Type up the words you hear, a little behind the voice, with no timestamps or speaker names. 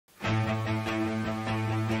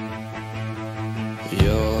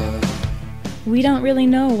We don't really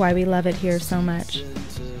know why we love it here so much.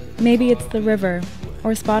 Maybe it's the river,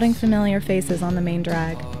 or spotting familiar faces on the main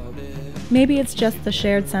drag. Maybe it's just the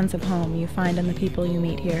shared sense of home you find in the people you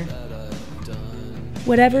meet here.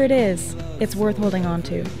 Whatever it is, it's worth holding on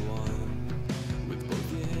to.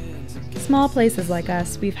 Small places like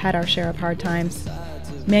us, we've had our share of hard times.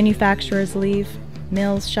 Manufacturers leave,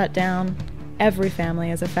 mills shut down, every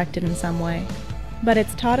family is affected in some way. But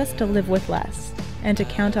it's taught us to live with less, and to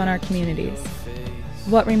count on our communities.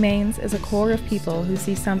 What remains is a core of people who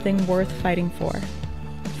see something worth fighting for,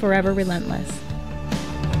 forever relentless.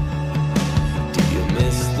 Do you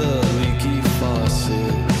miss the leaky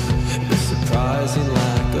faucets, the surprising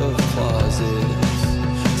lack of closets?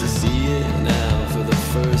 To see it now for the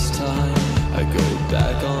first time, I go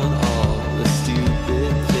back on all the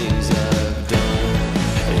stupid things I've done,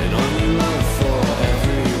 and only love for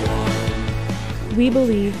everyone. We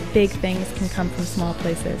believe big things can come from small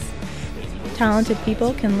places. Talented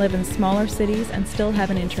people can live in smaller cities and still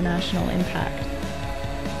have an international impact.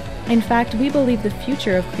 In fact, we believe the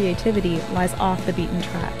future of creativity lies off the beaten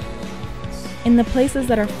track. In the places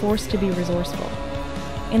that are forced to be resourceful.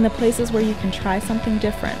 In the places where you can try something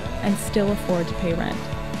different and still afford to pay rent.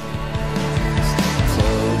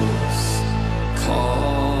 Close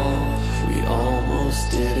call, we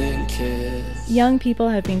almost didn't kiss. Young people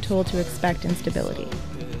have been told to expect instability.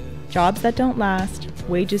 Jobs that don't last,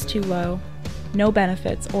 wages too low, no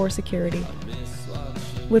benefits or security.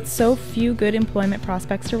 With so few good employment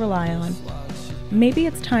prospects to rely on, maybe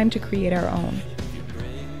it's time to create our own.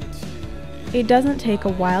 It doesn't take a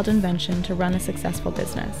wild invention to run a successful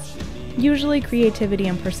business. Usually creativity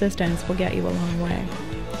and persistence will get you a long way.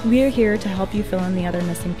 We're here to help you fill in the other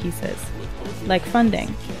missing pieces, like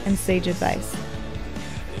funding and sage advice.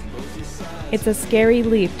 It's a scary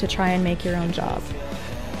leap to try and make your own job,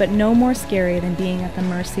 but no more scary than being at the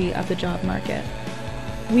mercy of the job market.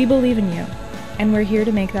 We believe in you, and we're here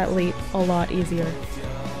to make that leap a lot easier.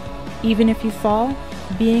 Even if you fall,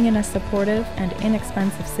 being in a supportive and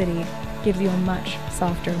inexpensive city gives you a much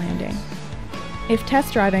softer landing. If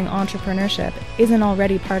test driving entrepreneurship isn't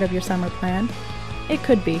already part of your summer plan, it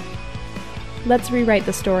could be. Let's rewrite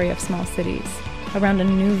the story of small cities around a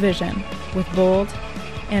new vision with bold,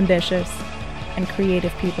 ambitious, and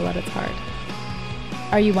creative people at its heart.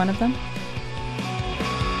 Are you one of them?